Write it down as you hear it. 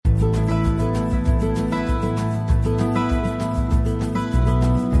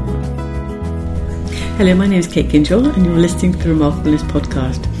Hello, my name is Kate Kinchell and you're listening to the Remarkableness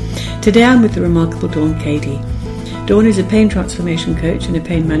podcast. Today I'm with the remarkable Dawn Cady. Dawn is a pain transformation coach and a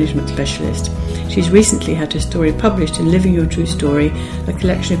pain management specialist. She's recently had her story published in Living Your True Story, a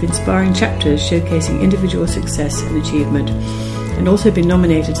collection of inspiring chapters showcasing individual success and achievement, and also been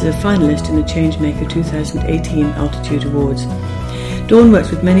nominated as a finalist in the Changemaker 2018 Altitude Awards. Dawn works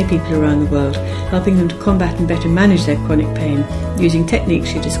with many people around the world, helping them to combat and better manage their chronic pain, using techniques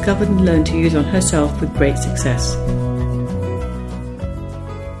she discovered and learned to use on herself with great success.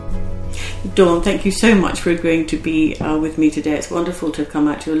 Dawn, thank you so much for agreeing to be with me today. It's wonderful to have come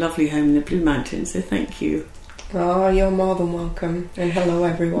out to your lovely home in the Blue Mountains, so thank you. Oh, you're more than welcome, and hello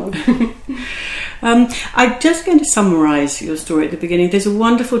everyone. I'm just going to summarise your story at the beginning. There's a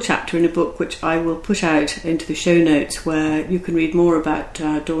wonderful chapter in a book which I will put out into the show notes where you can read more about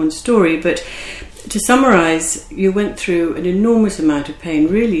Dawn's story, but to summarise, you went through an enormous amount of pain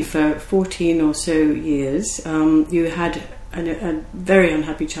really for 14 or so years. You had a very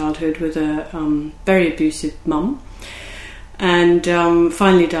unhappy childhood with a very abusive mum, and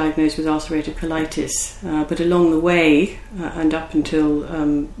finally diagnosed with ulcerative colitis. But along the way, and up until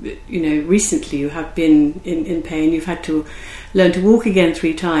recently, you have been in pain. You've had to learn to walk again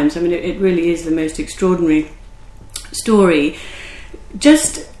 3 times. I mean, it really is the most extraordinary story.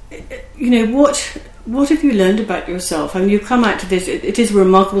 Just, what have you learned about yourself? I mean, you come out to this. It is a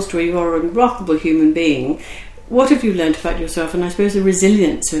remarkable story. You are a remarkable human being. What have you learned about yourself, and I suppose the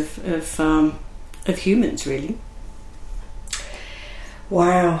resilience of humans, really?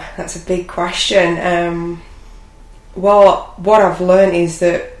 Wow, that's a big question. Well, what I've learned is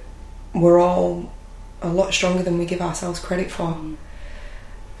that we're all a lot stronger than we give ourselves credit for. I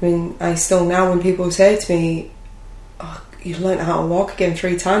mean, I still now, when people say to me, "Oh, you've learned how to walk again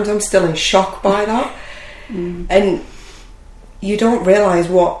 3 times," I'm still in shock by that. And you don't realise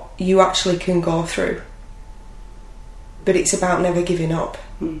what you actually can go through. But it's about never giving up.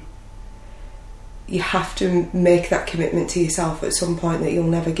 You have to make that commitment to yourself at some point that you'll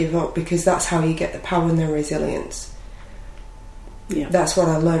never give up, because that's how you get the power and the resilience. Yeah. That's what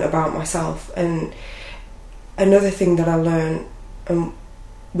I learned about myself. And another thing that I learned,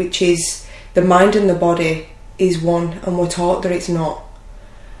 which is the mind and the body is one, and we're taught that it's not.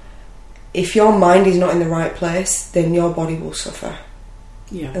 If your mind is not in the right place, then your body will suffer.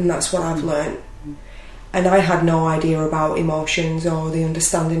 Yeah. And that's what I've learned. And I had no idea about emotions or the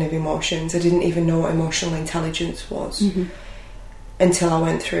understanding of emotions. I didn't even know what emotional intelligence was until I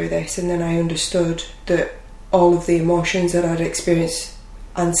went through this. And then I understood that all of the emotions that I'd experienced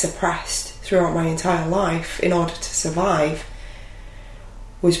and suppressed throughout my entire life in order to survive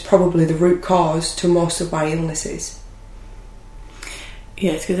was probably the root cause to most of my illnesses.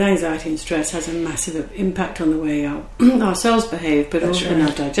 Yes, because anxiety and stress has a massive impact on the way our cells behave, but That's also in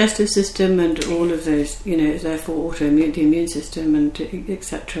our digestive system and all of those, therefore autoimmune, the immune system, and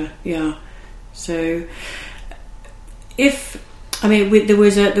etc. Yeah. So, there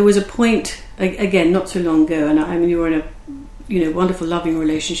was a point again not so long ago, and I mean you were in a wonderful, loving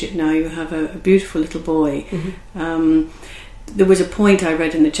relationship now. You have a beautiful little boy. There was a point I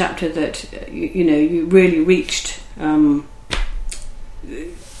read in the chapter that you really reached.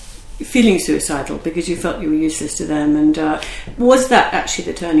 Feeling suicidal because you felt you were useless to them, and was that actually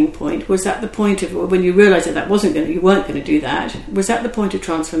the turning point? Was that the point of when you realised that you weren't going to do that? Was that the point of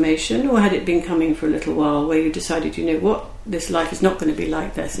transformation, or had it been coming for a little while, where you decided, this life is not going to be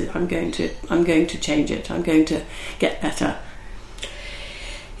like this. I'm going to change it. I'm going to get better.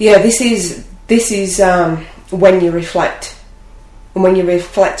 Yeah, this is when you reflect. And when you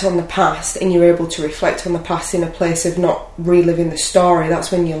reflect on the past, and you're able to reflect on the past in a place of not reliving the story,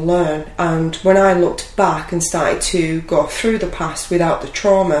 that's when you learn. And when I looked back and started to go through the past without the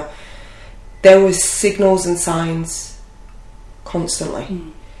trauma, there was signals and signs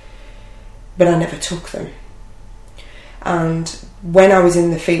constantly. But I never took them. And when I was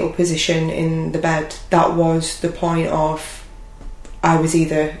in the fetal position in the bed, that was the point of I was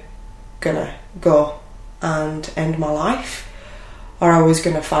either going to go and end my life, or I was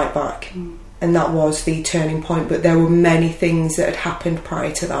going to fight back. And that was the turning point. But there were many things that had happened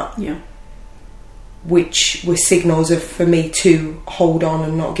prior to that, which were signals for me to hold on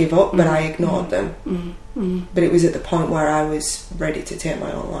and not give up, but I ignored them. But it was at the point where I was ready to take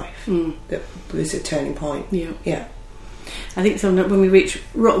my own life that was a turning point. Yeah. I think when we reach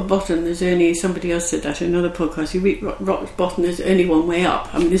rock bottom, there's only, somebody else said that in another podcast, you reach rock bottom, there's only one way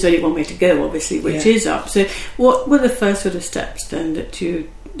up. I mean, there's only one way to go, obviously, which is up. So what were the first sort of steps then that you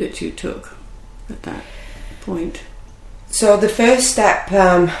took at that point? So the first step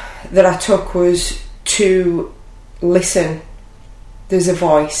that I took was to listen there's a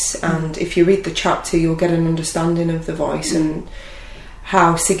voice, and if you read the chapter, you'll get an understanding of the voice and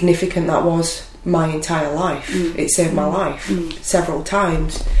how significant that was my entire life. It saved my life several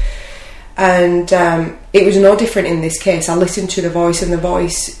times. And it was no different in this case. I listened to the voice, and the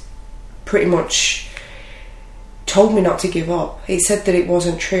voice pretty much told me not to give up. It said that it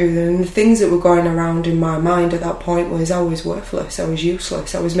wasn't true, and the things that were going around in my mind at that point was I was worthless, I was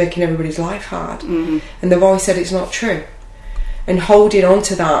useless, I was making everybody's life hard. And the voice said it's not true. And holding on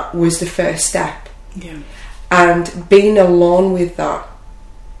to that was the first step. And being alone with that,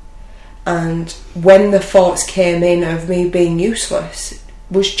 and when the thoughts came in of me being useless,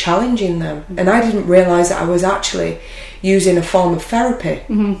 was challenging them. And I didn't realise that I was actually using a form of therapy,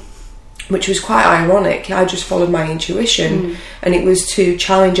 which was quite ironic. I just followed my intuition, and it was to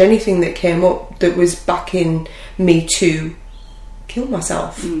challenge anything that came up that was backing me to kill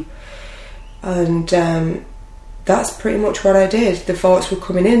myself. And that's pretty much what I did. The thoughts were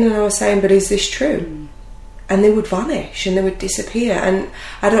coming in, and I was saying, but is this true? And they would vanish and they would disappear. And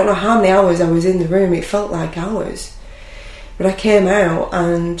I don't know how many hours I was in the room. It felt like hours. But I came out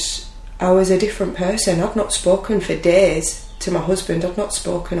and I was a different person. I'd not spoken for days to my husband. I'd not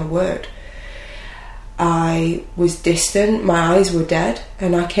spoken a word. I was distant. My eyes were dead.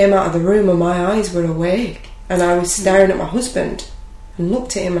 And I came out of the room and my eyes were awake. And I was staring at my husband and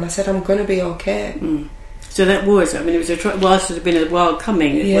looked at him and I said, I'm going to be okay. So that was, I mean, it was whilst it had been a while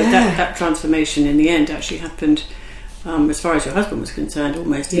coming, that transformation in the end actually happened, as far as your husband was concerned,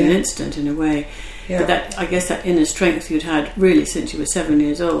 almost in an instant, in a way. But that, I guess, that inner strength you'd had really since you were 7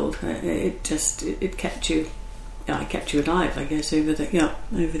 years old, it kept you, it kept you alive, I guess, over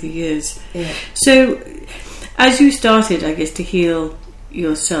the years. So, as you started, I guess, to heal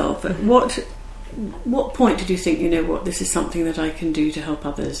yourself, what point did you think, you know what, this is something that I can do to help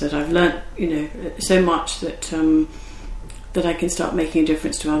others, that I've learnt, you know, so much that that I can start making a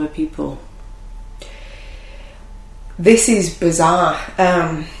difference to other people? This is bizarre.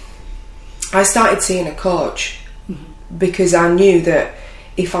 I started seeing a coach because I knew that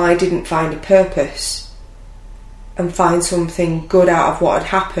if I didn't find a purpose and find something good out of what had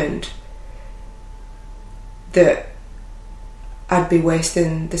happened, that I'd be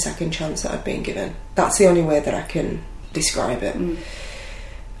wasting the second chance that I'd been given. That's the only way that I can describe it. And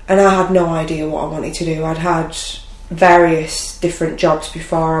I had no idea what I wanted to do. I'd had various different jobs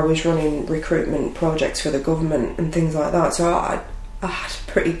before. I was running recruitment projects for the government and things like that. So I had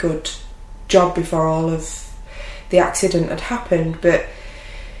a pretty good job before all of the accident had happened. But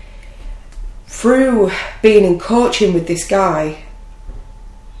through being in coaching with this guy,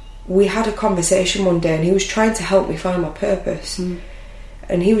 we had a conversation one day and he was trying to help me find my purpose.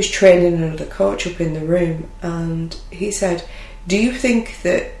 And he was training another coach up in the room, and he said, do you think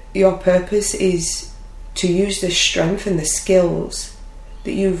that your purpose is to use the strength and the skills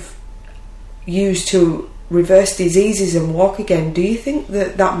that you've used to reverse diseases and walk again? Do you think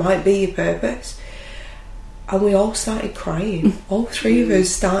that that might be your purpose? And we all started crying. All three of us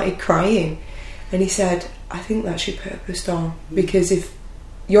started crying. And he said, I think that's your purpose, Dawn, because if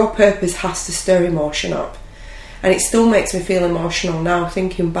your purpose has to stir emotion up. And it still makes me feel emotional now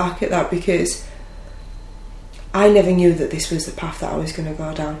thinking back at that, because I never knew that this was the path that I was going to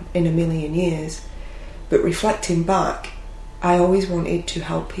go down in a million years. But reflecting back, I always wanted to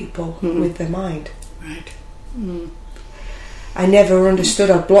help people with their mind. Right. I never understood.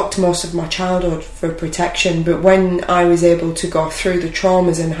 I blocked most of my childhood for protection, but when I was able to go through the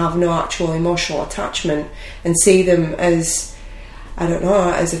traumas and have no actual emotional attachment and see them as, I don't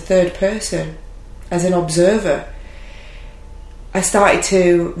know, as a third person, as an observer, I started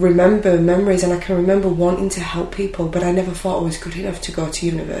to remember memories, and I can remember wanting to help people, but I never thought I was good enough to go to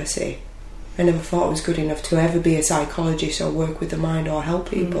university. I never thought I was good enough to ever be a psychologist or work with the mind or help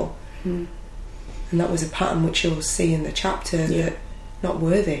people. And that was a pattern which you'll see in the chapter, that not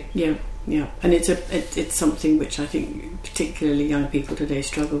worthy. And it's something which I think particularly young people today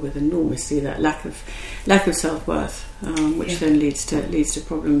struggle with enormously, that lack of self-worth, which then leads to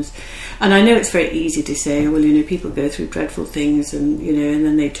problems. And I know it's very easy to say, well, you know, people go through dreadful things, and you know, and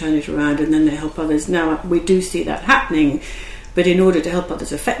then they turn it around and then they help others. Now we do see that happening, but in order to help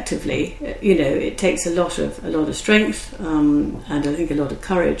others effectively, you know, it takes a lot of strength, and I think a lot of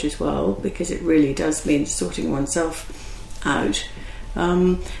courage as well, because it really does mean sorting oneself out.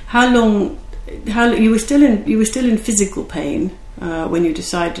 How long you were still in physical pain when you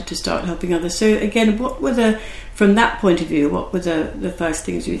decided to start helping others. So again, from that point of view, what were the first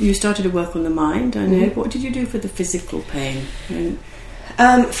things you started to work on the mind? I know. What did you do for the physical pain?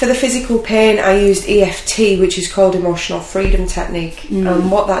 For the physical pain, I used EFT, which is called emotional freedom technique.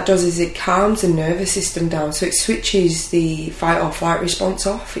 And what that does is it calms the nervous system down. So it switches the fight or flight response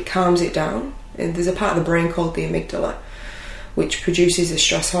off. It calms it down. And there's a part of the brain called the amygdala, which produces the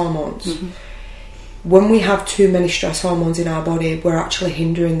stress hormones. When we have too many stress hormones in our body, we're actually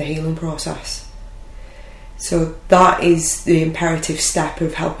hindering the healing process. So that is the imperative step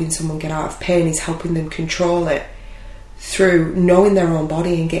of helping someone get out of pain, is helping them control it through knowing their own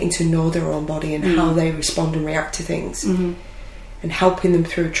body and getting to know their own body and how they respond and react to things, and helping them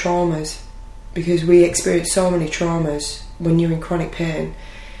through traumas, because we experience so many traumas when you're in chronic pain.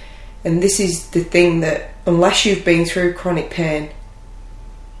 And this is the thing, that unless you've been through chronic pain,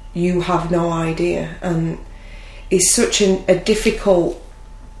 you have no idea. And it's such a difficult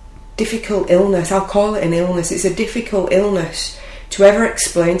illness. I'll call it an illness. It's a difficult illness to ever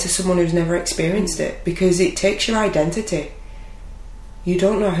explain to someone who's never experienced it, because it takes your identity. You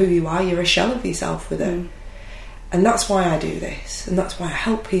don't know who you are. You're a shell of yourself with it. And that's why I do this, and that's why I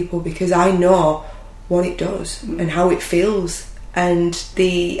help people, because I know what it does and how it feels, and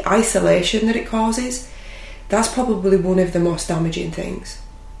the isolation that it causes. That's probably one of the most damaging things,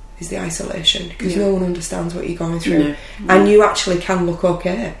 is the isolation, because no one understands what you're going through. And you actually can look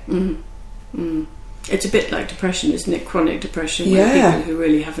okay. It's a bit like depression, isn't it? Chronic depression, where people who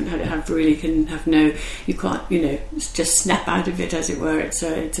really haven't had it can have no, you can't, just snap out of it, as it were. It's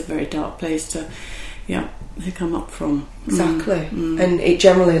a very dark place to come up from. Exactly. And it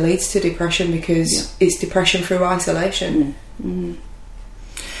generally leads to depression, because it's depression through isolation. And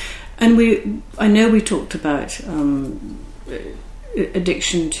I know we talked about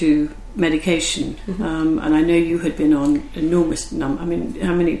addiction to medication, and I know you had been on enormous how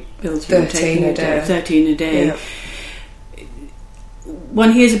many pills were you taking a day? 13 a day. Yeah.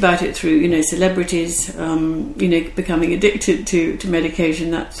 One hears about it through celebrities becoming addicted to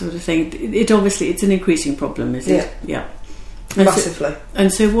medication, that sort of thing. It's an increasing problem, is it? Yeah. Massively.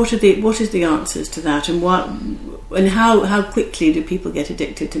 So what is the answers to that, and how quickly do people get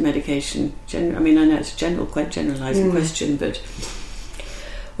addicted to medication? I know it's quite generalising question, but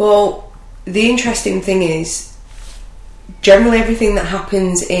well, the interesting thing is, generally everything that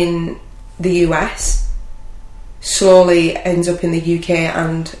happens in the US slowly ends up in the UK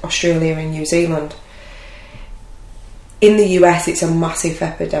and Australia and New Zealand. In the US, it's a massive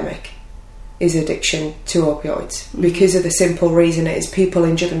epidemic, is addiction to opioids, because of the simple reason it is people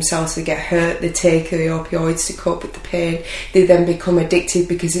injure themselves, they get hurt, they take the opioids to cope with the pain, they then become addicted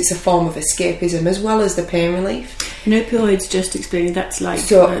because it's a form of escapism as well as the pain relief. And opioids, just explaining, that's like...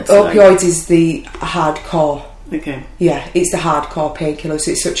 So opioids is the hardcore. Okay. Yeah, it's the hardcore painkillers.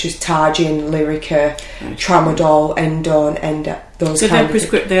 It's such as Targin, Lyrica, Tramadol, Endone, those so kind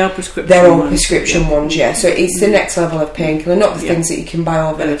of... they are prescription They're all ones. prescription ones, yeah. So it's the next level of painkiller, not the things that you can buy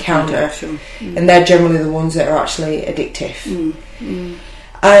over the counter. And they're generally the ones that are actually addictive.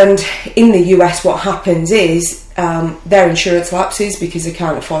 And in the US, what happens is their insurance lapses because they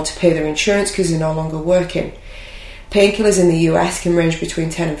can't afford to pay their insurance because they're no longer working. Painkillers in the US can range between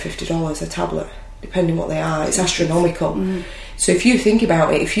 $10 and $50 a tablet, depending what they are. It's astronomical. So if you think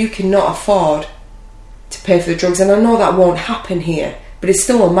about it, if you cannot afford to pay for the drugs, and I know that won't happen here, but it's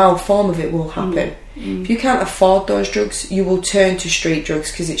still a mild form of it will happen. If you can't afford those drugs, you will turn to street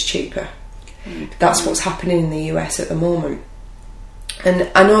drugs because it's cheaper. That's what's happening in the US at the moment. And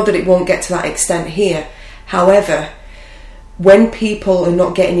I know that it won't get to that extent here. However, when people are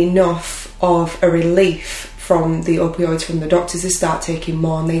not getting enough of a relief from the opioids from the doctors, they start taking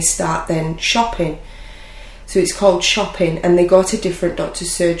more, and they start then shopping. So it's called shopping, and they go to different doctors'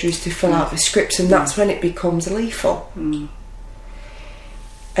 surgeries to fill out the scripts, and that's when it becomes lethal.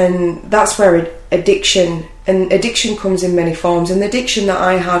 And that's where addiction comes in many forms. And the addiction that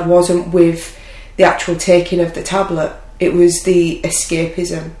I had wasn't with the actual taking of the tablet, it was the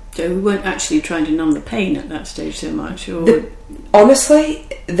escapism. So we weren't actually trying to numb the pain at that stage so much? Honestly,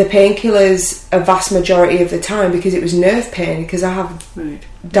 the painkillers a vast majority of the time, because it was nerve pain, because I have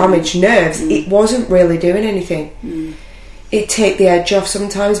damaged nerves, it wasn't really doing anything. It'd take the edge off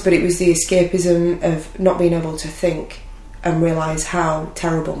sometimes, but it was the escapism of not being able to think and realise how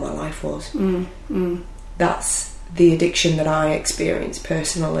terrible my life was. That's the addiction that I experienced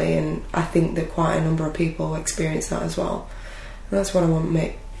personally, and I think that quite a number of people experience that as well. And that's what I want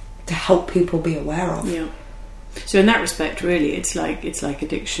to help people be aware of. Yeah. So in that respect, really, it's like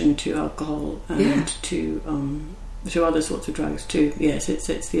addiction to alcohol and to other sorts of drugs too. Yes, it's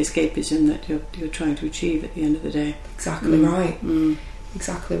the escapism that you're trying to achieve at the end of the day. Exactly right.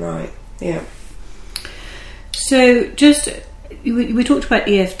 Exactly right. Yeah. So just we talked about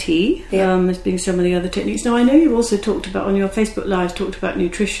EFT as being some of the other techniques. Now, I know you also talked about, on your Facebook Live, talked about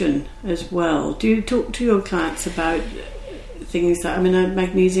nutrition as well. Do you talk to your clients about things that,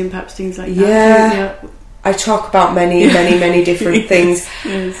 magnesium, perhaps, things like that? Yeah. I talk about many different things.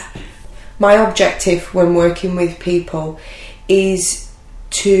 Yes. My objective when working with people is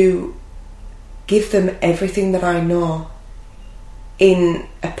to give them everything that I know in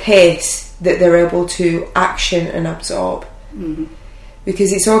a pace that they're able to action and absorb. Mm-hmm.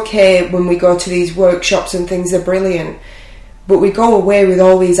 Because it's okay when we go to these workshops and things are brilliant, but we go away with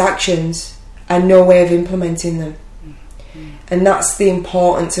all these actions and no way of implementing them. Mm-hmm. And that's the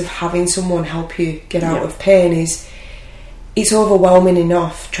importance of having someone help you get out of pain. Is it's overwhelming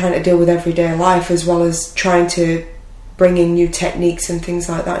enough trying to deal with everyday life as well as trying to bring in new techniques and things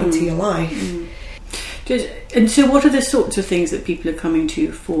like that into your life. Mm. And so what are the sorts of things that people are coming to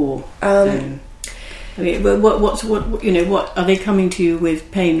you for? What are they coming to you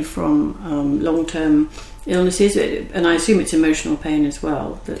with? Pain from long-term illnesses, and I assume it's emotional pain as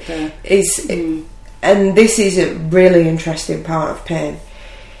well. And this is a really interesting part of pain.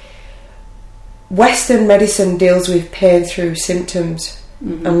 Western medicine deals with pain through symptoms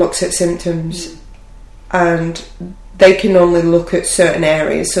and looks at symptoms, and they can only look at certain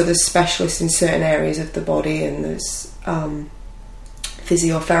areas. So there's specialists in certain areas of the body, and there's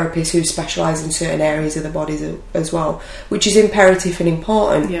physiotherapists who specialise in certain areas of the body as well, which is imperative and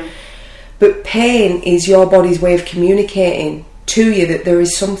important. Yeah. But pain is your body's way of communicating to you that there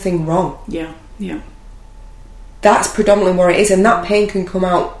is something wrong. Yeah, yeah. That's predominantly what it is, and that pain can come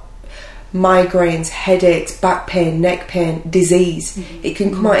out migraines, headaches, back pain, neck pain, disease. It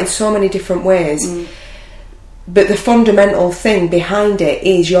can come out in so many different ways. But the fundamental thing behind it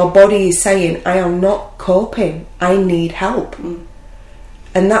is your body is saying, I am not coping, I need help.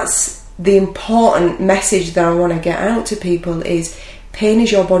 And that's the important message that I want to get out to people, is pain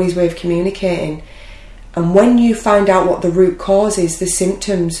is your body's way of communicating. And when you find out what the root cause is, the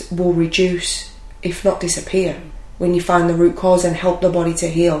symptoms will reduce, if not disappear, when you find the root cause and help the body to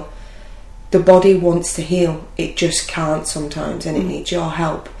heal. The body wants to heal, it just can't sometimes, and it needs your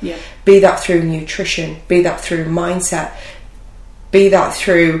help. Yeah. Be that through nutrition, be that through mindset, be that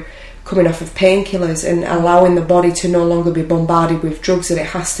through coming off of painkillers and allowing the body to no longer be bombarded with drugs that it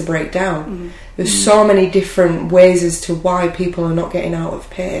has to break down. There's so many different ways as to why people are not getting out of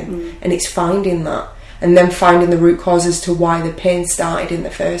pain, and it's finding that, and then finding the root cause as to why the pain started in the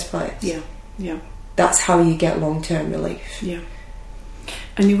first place. Yeah, yeah. That's how you get long-term relief. Yeah.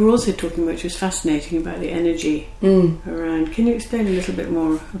 And you were also talking, which was fascinating, about the energy around. Can you explain a little bit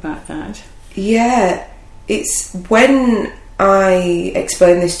more about that? Yeah, it's when I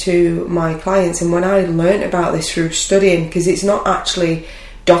explain this to my clients, and when I learnt about this through studying, because it's not actually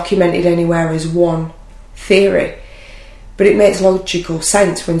documented anywhere as one theory, but it makes logical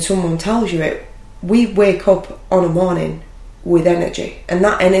sense when someone tells you it. We wake up on a morning with energy, and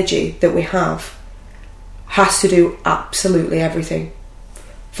that energy that we have has to do absolutely everything.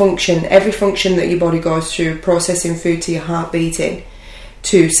 Every function that your body goes through, processing food to your heart beating,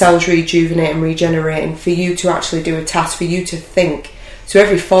 to cells rejuvenating, regenerating, for you to actually do a task, for you to think. So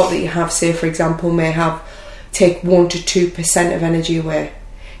every thought that you have, say for example, may take 1 to 2% of energy away.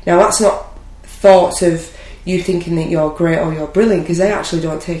 Now that's not thoughts of you thinking that you're great or you're brilliant, because they actually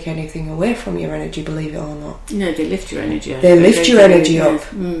don't take anything away from your energy, believe it or not. No, they lift your energy up. They lift your energy up.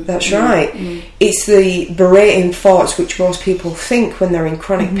 That's right. It's the berating thoughts which most people think when they're in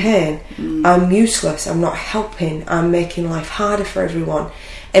chronic pain. I'm useless, I'm not helping, I'm making life harder for everyone.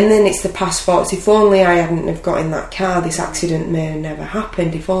 And then it's the past thoughts. If only I hadn't have got in that car, this accident may have never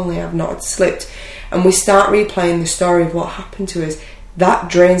happened. If only I've not had slipped. And we start replaying the story of what happened to us.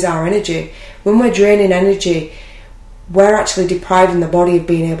 That drains our energy. When we're draining energy, we're actually depriving the body of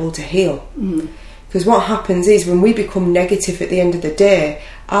being able to heal. Because what happens is, when we become negative at the end of the day,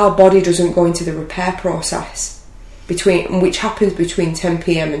 our body doesn't go into the repair process, which happens between 10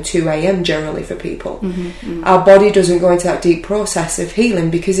 p.m. and 2 a.m. generally for people. Our body doesn't go into that deep process of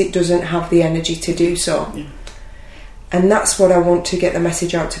healing because it doesn't have the energy to do so. And that's what I want to get the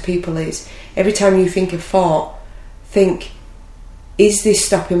message out to people, is every time you think a thought, think, is this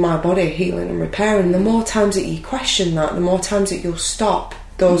stopping my body healing and repairing? The more times that you question that, the more times that you'll stop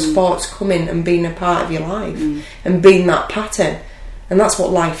those thoughts coming and being a part of your life and being that pattern. And that's what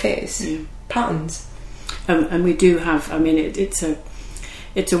life is, patterns. And we do have, it's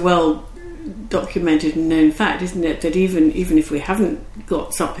a well documented and known fact, isn't it, that even if we haven't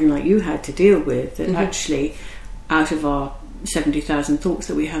got something like you had to deal with, that actually out of our 70,000 thoughts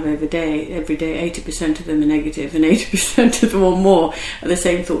that we have every day, 80% of them are negative, and 80% of them or more are the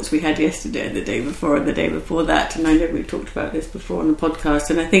same thoughts we had yesterday and the day before and the day before that. And I know we've talked about this before on the podcast,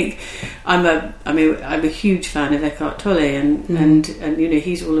 and I think I'm a huge fan of Eckhart Tolle, and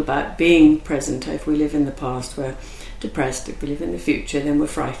he's all about being present. If we live in the past, we're depressed. If we live in the future, then we're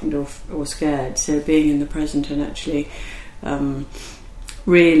frightened or scared. So being in the present and actually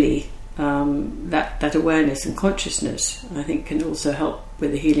really that awareness and consciousness, I think, can also help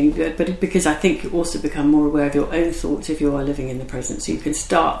with the healing. But because I think you also become more aware of your own thoughts if you are living in the present, so you can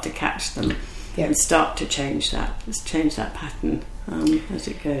start to catch them and start to change that pattern as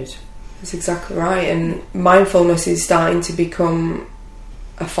it goes. That's exactly right. And mindfulness is starting to become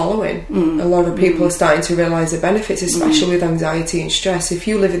a following. A lot of people are starting to realise the benefits, especially with anxiety and stress. If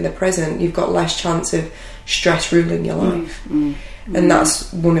you live in the present, you've got less chance of stress ruling your life. And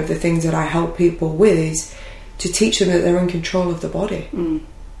that's one of the things that I help people with, is to teach them that they're in control of the body.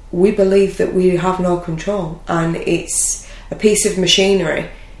 We believe that we have no control, and it's a piece of machinery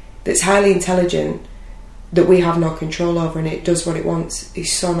that's highly intelligent that we have no control over, and it does what it wants.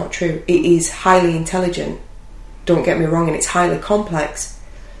 It's so not true. It is highly intelligent, don't get me wrong, and it's highly complex,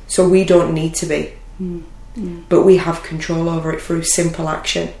 so we don't need to be. But we have control over it through simple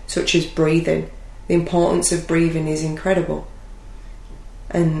action, such as breathing. The importance of breathing is incredible.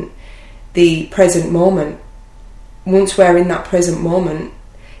 And the present moment, once we're in that present moment,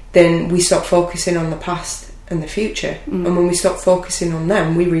 then we stop focusing on the past and the future. And when we stop focusing on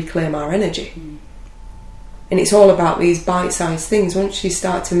them, we reclaim our energy. And it's all about these bite-sized things. Once you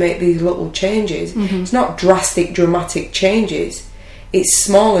start to make these little changes, it's not drastic, dramatic changes. It's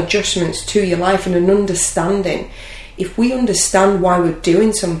small adjustments to your life and an understanding. If we understand why we're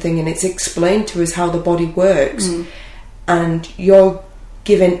doing something and it's explained to us how the body works, and you're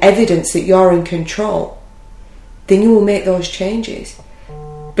given evidence that you're in control, then you will make those changes.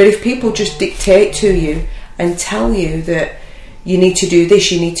 But if people just dictate to you and tell you that you need to do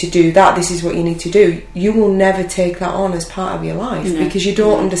this, you need to do that, this is what you need to do, you will never take that on as part of your life, because you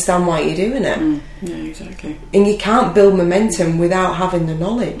don't understand why you're doing it. Yeah, exactly. And you can't build momentum without having the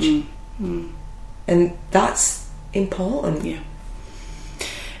knowledge. And that's important. Yeah.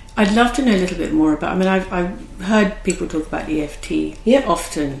 I'd love to know a little bit more about. I mean, I've heard people talk about EFT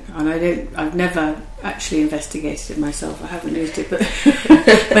often, and I've never actually investigated it myself. I haven't used it, but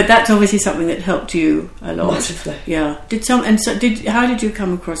but that's obviously something that helped you a lot. Massively. Yeah. How did you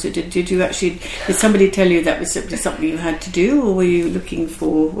come across it? Did somebody tell you that was something you had to do, or were you looking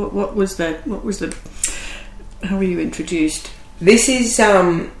for what was the how were you introduced? This is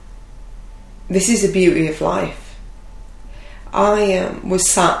the beauty of life. I was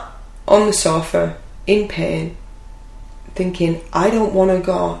sat on the sofa in pain, thinking, I don't want to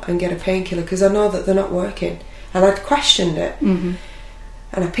go and get a painkiller because I know that they're not working. And I'd questioned it. And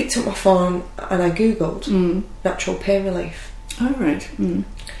I picked up my phone and I googled natural pain relief. Oh, right.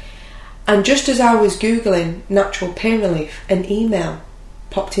 And just as I was googling natural pain relief, an email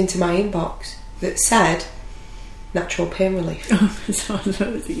popped into my inbox that said natural pain relief. Oh, so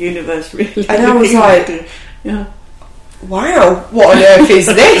the universe really. And I was like, wow, what on earth is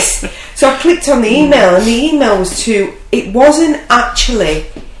this? So I clicked on the email, and the email was it wasn't actually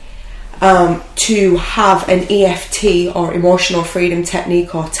to have an EFT or emotional freedom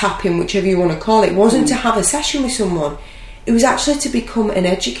technique or tapping, whichever you want to call it. It wasn't to have a session with someone. It was actually to become an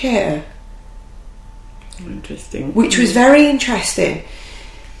educator. Interesting. Which was very interesting.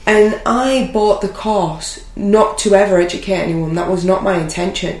 And I bought the course not to ever educate anyone. That was not my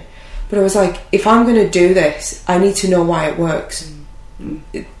intention. But I was like, if I'm going to do this, I need to know why it works.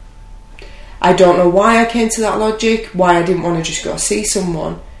 I don't know why I came to that logic, why I didn't want to just go see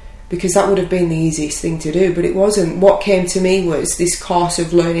someone, because that would have been the easiest thing to do, but it wasn't. What came to me was this course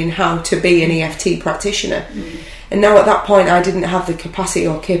of learning how to be an EFT practitioner. And now at that point, I didn't have the capacity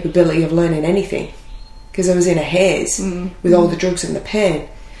or capability of learning anything, because I was in a haze with all the drugs and the pain.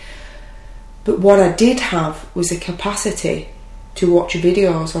 But what I did have was the capacity to watch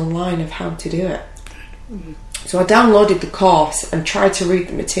videos online of how to do it. So I downloaded the course and tried to read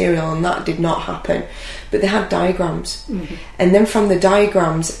the material, and that did not happen. But they had diagrams. And then from the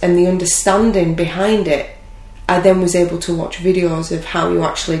diagrams and the understanding behind it, I then was able to watch videos of how you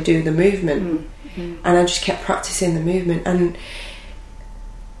actually do the movement. And I just kept practicing the movement. And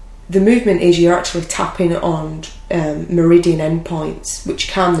the movement is you're actually tapping on meridian endpoints,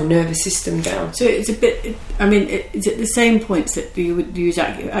 which calm the nervous system down. So it's a bit, I mean, is it the same points that you would use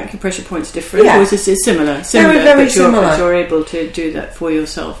acupressure points different? Yeah. Or is it similar? Very similar. But you're able to do that for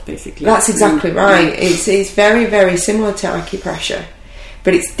yourself, basically. That's exactly right. It's very, very similar to acupressure,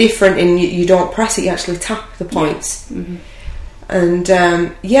 but it's different in you don't press it, you actually tap the points. And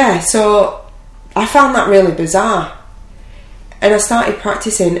so I found that really bizarre. And I started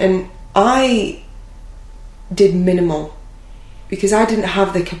practicing, and I did minimal because I didn't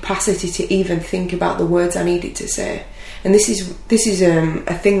have the capacity to even think about the words I needed to say. And this is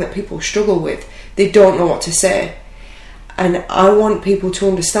a thing that people struggle with. They don't know what to say. And I want people to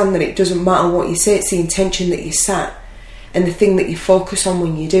understand that it doesn't matter what you say, it's the intention that you set and the thing that you focus on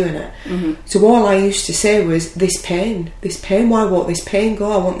when you're doing it. Mm-hmm. So all I used to say was, this pain, why won't this pain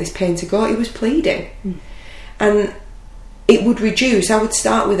go? I want this pain to go. It was pleading. Mm. And it would reduce. I would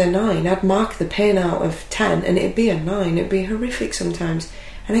start with a 9. I'd mark the pain out of 10 and it'd be a 9. It'd be horrific sometimes.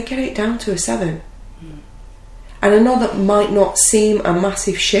 And I'd get it down to a 7. Mm. And I know that might not seem a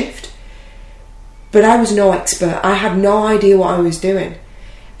massive shift, but I was no expert. I had no idea what I was doing.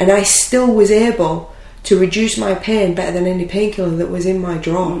 And I still was able to reduce my pain better than any painkiller that was in my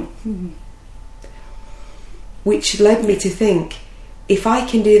drawer. Mm-hmm. Which led me to think, if I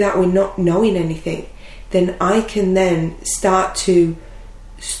can do that with not knowing anything, then I can then start to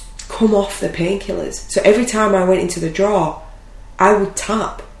come off the painkillers. So every time I went into the drawer, I would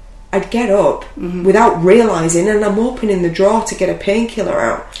tap. I'd get up without realising, and I'm opening the drawer to get a painkiller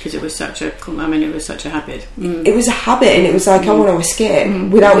out. Because it was such a habit. Mm. It was a habit, and it was like, I want to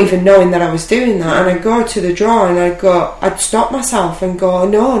escape without even knowing that I was doing that. And I'd go to the drawer and I'd stop myself and go,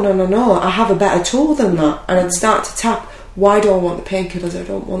 no, I have a better tool than that. And I'd start to tap, why do I want the painkillers? I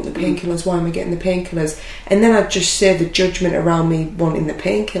don't want the painkillers. Why am I getting the painkillers? And then I'd just say the judgment around me wanting the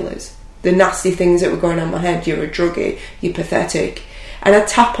painkillers. The nasty things that were going on in my head. You're a druggie, you're pathetic. And I'd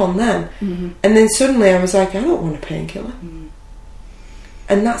tap on them. Mm-hmm. And then suddenly I was like, I don't want a painkiller. Mm.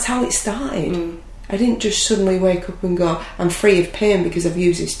 And that's how it started. Mm. I didn't just suddenly wake up and go, I'm free of pain because I've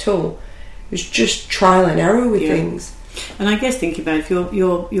used this tool. It was just trial and error with things. And I guess thinking about it,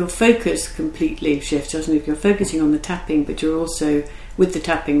 your focus completely shifts, doesn't it? If you're focusing on the tapping, but you're also, with the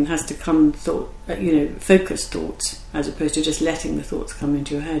tapping, has to come focused thoughts, as opposed to just letting the thoughts come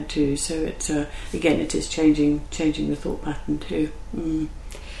into your head too. So it's again, it is changing the thought pattern too. Mm.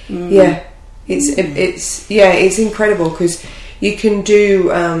 Mm. Yeah, it's incredible because you can do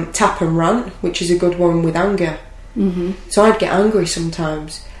tap and rant, which is a good one with anger. Mm-hmm. So I'd get angry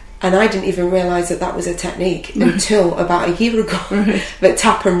sometimes. And I didn't even realise that was a technique until about a year ago. Right. But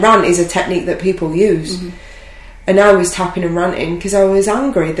tap and rant is a technique that people use. Mm-hmm. And I was tapping and ranting because I was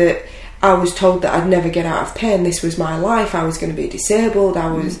angry that I was told that I'd never get out of pain. This was my life. I was going to be disabled.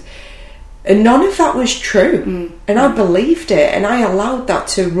 And none of that was true. Mm. And I believed it. And I allowed that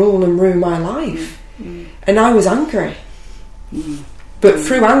to rule and ruin my life. Mm. And I was angry. Mm. But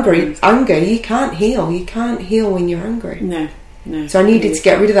through anger, you can't heal. You can't heal when you're angry. No. So I needed to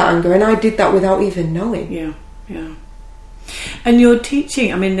get rid of that anger, and I did that without even knowing. Yeah. And you're teaching.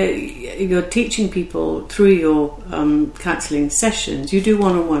 You're teaching people through your counselling sessions. You do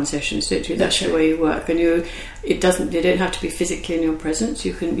one-on-one sessions, don't you? That's the way you work. And they don't have to be physically in your presence.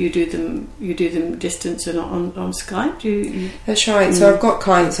 You do them distance and on Skype. That's right. So I've got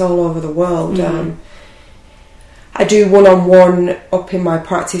clients all over the world. I do one-on-one up in my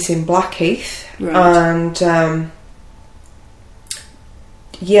practice in Blackheath, and.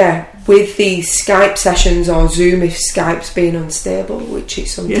 With the Skype sessions or Zoom, if Skype's being unstable, which it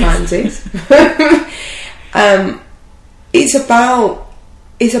sometimes is, it's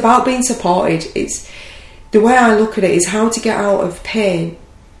about being supported. It's the way I look at it is how to get out of pain.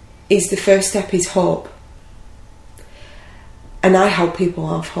 Is the first step is hope, and I help people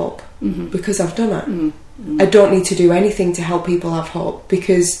have hope because I've done it. Mm-hmm. I don't need to do anything to help people have hope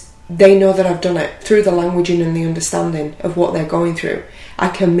because they know that I've done it through the languaging and the understanding of what they're going through. I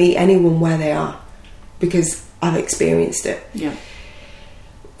can meet anyone where they are because I've experienced it. Yeah.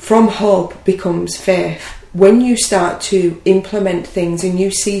 From hope becomes faith. When you start to implement things and you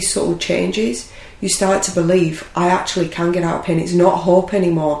see subtle changes, you start to believe, I actually can get out of pain. It's not hope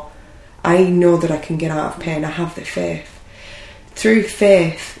anymore. I know that I can get out of pain. I have the faith. Through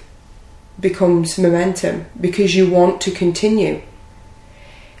faith becomes momentum because you want to continue.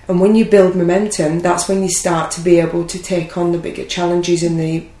 And when you build momentum, that's when you start to be able to take on the bigger challenges and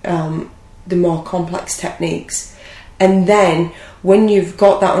the more complex techniques. And then when you've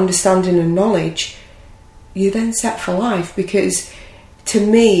got that understanding and knowledge, you're then set for life. Because to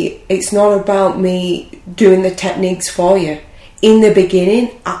me, it's not about me doing the techniques for you. In the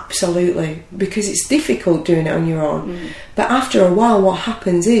beginning, absolutely, because it's difficult doing it on your own. But after a while, what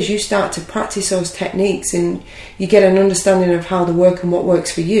happens is you start to practice those techniques and you get an understanding of how they work and what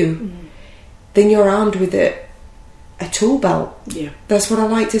works for you. Then you're armed with a tool belt. Yeah. That's what I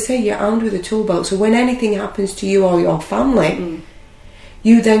like to say. You're armed with a tool belt. So when anything happens to you or your family,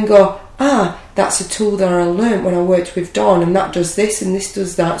 you then go, that's a tool that I learnt when I worked with Dawn, and that does this and this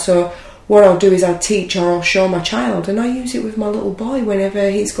does that. So what I'll do is I'll teach or I'll show my child, and I use it with my little boy whenever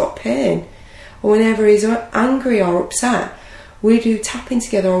he's got pain or whenever he's angry or upset. We do tapping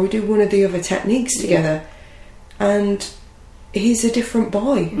together, or we do one of the other techniques together, and he's a different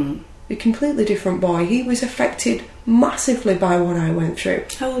boy, a completely different boy. He was affected massively by what I went through.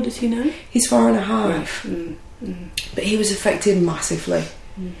 How old is he now? He's 4.5, but he was affected massively.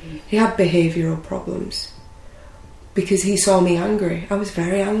 He had behavioural problems because he saw me angry. I was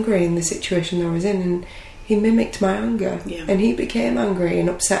very angry in the situation that I was in, and he mimicked my anger, and he became angry and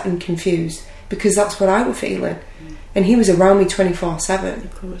upset and confused because that's what I was feeling. And he was around me 24/7.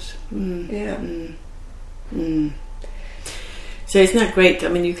 Of course. So isn't that great? I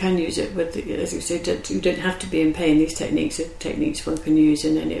mean, you can use it with, as you said, you don't have to be in pain. These techniques are techniques one can use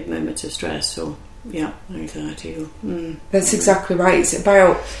in any moments of stress or anxiety. That's exactly right. It's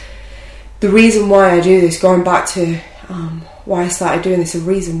about the reason why I do this. Going back to why I started doing this, the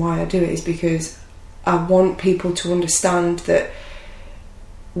reason why I do it is because I want people to understand that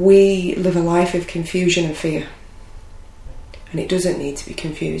we live a life of confusion and fear. And it doesn't need to be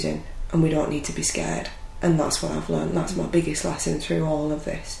confusing, and we don't need to be scared. And that's what I've learned. That's my biggest lesson through all of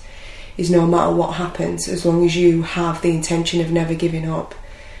this, is no matter what happens, as long as you have the intention of never giving up,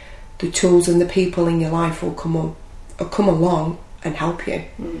 the tools and the people in your life will come along and help you.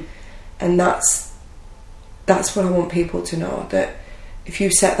 And that's what I want people to know, that if you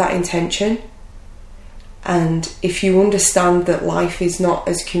set that intention, and if you understand that life is not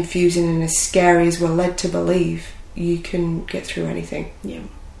as confusing and as scary as we're led to believe, you can get through anything. Yeah,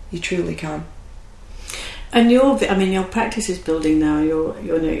 you truly can. And your practice is building now.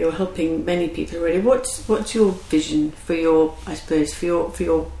 You're helping many people already. What's your vision for your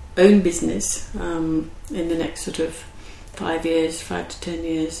own business in the next sort of 5 to 10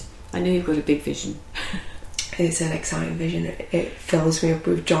 years? I know you've got a big vision. It's an exciting vision. It fills me up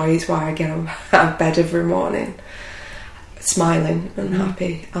with joy. It's why I get out of bed every morning, smiling and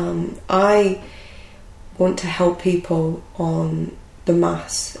happy. I want to help people on the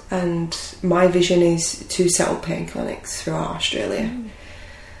mass, and my vision is to set up pain clinics throughout Australia.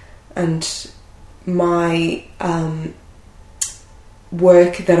 And my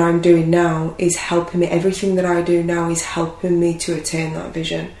work that I'm doing now is helping me. Everything that I do now is helping me to attain that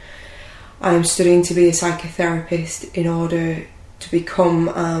vision. I'm studying to be a psychotherapist in order to become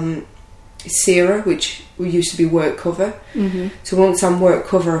CERA, which used to be work cover. So once I'm work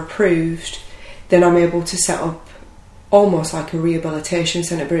cover approved, then I'm able to set up almost like a rehabilitation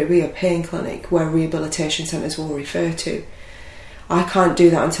centre, but it'll be a pain clinic where rehabilitation centres will refer to. I can't do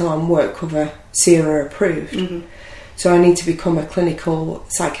that until I'm work cover CERA approved. So I need to become a clinical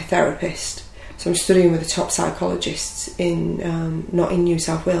psychotherapist. So I'm studying with the top psychologists in not in New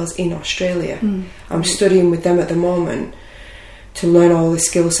South Wales, in Australia. I'm studying with them at the moment to learn all the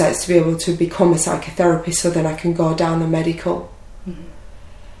skill sets to be able to become a psychotherapist, so then I can go down the medical.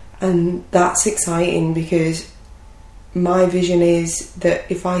 And that's exciting, because my vision is that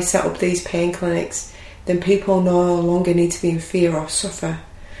if I set up these pain clinics, then people no longer need to be in fear or suffer.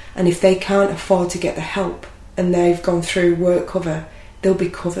 And if they can't afford to get the help and they've gone through work cover, they'll be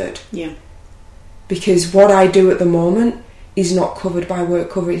covered. Yeah. Because what I do at the moment is not covered by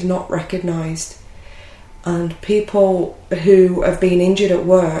work cover, it's not recognised. And people who have been injured at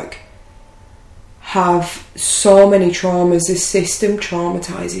work have so many traumas. The system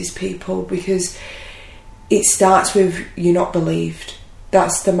traumatises people because it starts with you're not believed.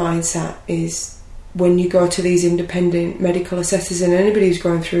 That's the mindset, is when you go to these independent medical assessors, and anybody who's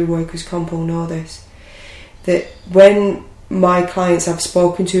going through workers' comp will know this, that when my clients I've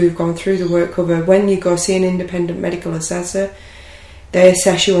spoken to who've gone through the work cover, when you go see an independent medical assessor, they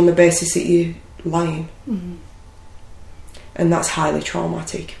assess you on the basis that you're lying. And that's highly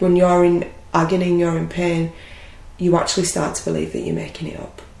traumatic. When you're in agony and you're in pain, you actually start to believe that you're making it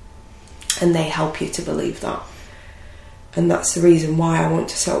up, and they help you to believe that. And that's the reason why I want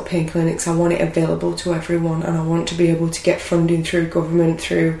to set up pain clinics. I want it available to everyone, and I want to be able to get funding through government,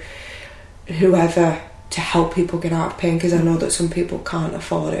 through whoever, to help people get out of pain, because I know that some people can't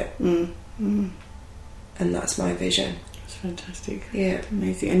afford it. And that's my vision. That's fantastic. Yeah.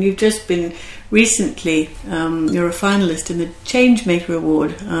 Amazing. And you've just been recently, you're a finalist in the Changemaker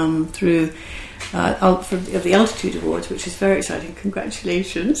Award through the Altitude Awards, which is very exciting.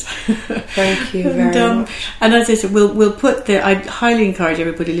 Congratulations. Thank you very much. And as I said, we'll put I highly encourage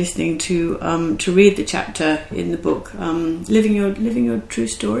everybody listening to read the chapter in the book, Living Your True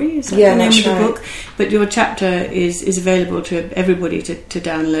Story, is that the name of the book? But your chapter is available to everybody to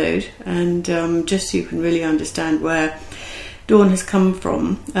download, and just so you can really understand where Dawn has come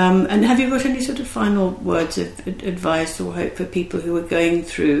from. And have you got any sort of final words of advice or hope for people who are going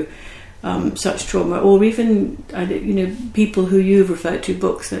through such trauma, or even people who you've referred to,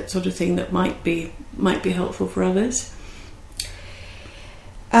 books, that sort of thing, that might be helpful for others?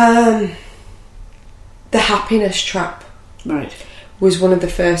 The Happiness Trap, right, was one of the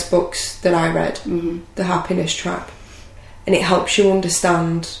first books that I read. Mm-hmm. The Happiness Trap, and it helps you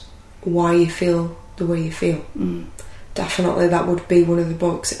understand why you feel the way you feel. Definitely, that would be one of the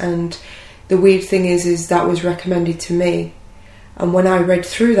books. And the weird thing is that was recommended to me, and when I read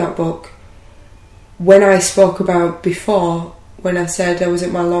through that book, when I spoke about before, when I said I was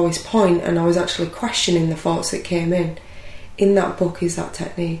at my lowest point and I was actually questioning the thoughts that came in that book is that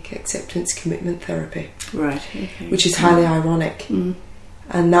technique, acceptance commitment therapy, right? Okay. Which is highly ironic, and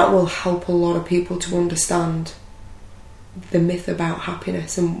that will help a lot of people to understand the myth about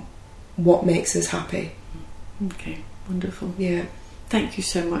happiness and what makes us happy. Okay, wonderful. Yeah. Thank you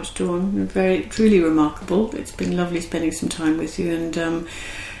so much, Dawn. Truly remarkable. It's been lovely spending some time with you, and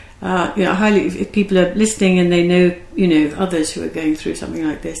highly, if people are listening and they know others who are going through something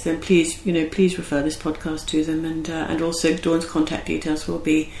like this, then please refer this podcast to them, and also Dawn's contact details will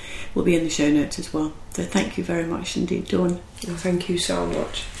be in the show notes as well. So thank you very much indeed, Dawn. Well, thank you so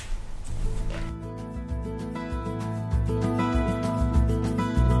much.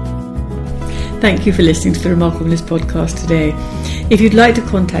 Thank you for listening to the Remarkableness podcast today. If you'd like to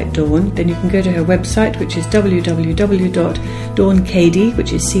contact Dawn, then you can go to her website, which is www.dawncady,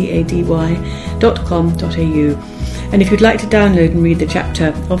 which is cady.com.au. And if you'd like to download and read the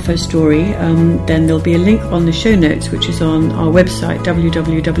chapter of her story, then there'll be a link on the show notes, which is on our website,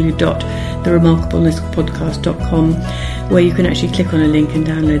 www.theremarkablenesspodcast.com, where you can actually click on a link and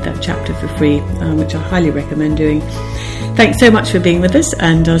download that chapter for free, which I highly recommend doing. Thanks so much for being with us,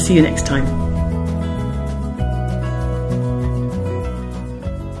 and I'll see you next time.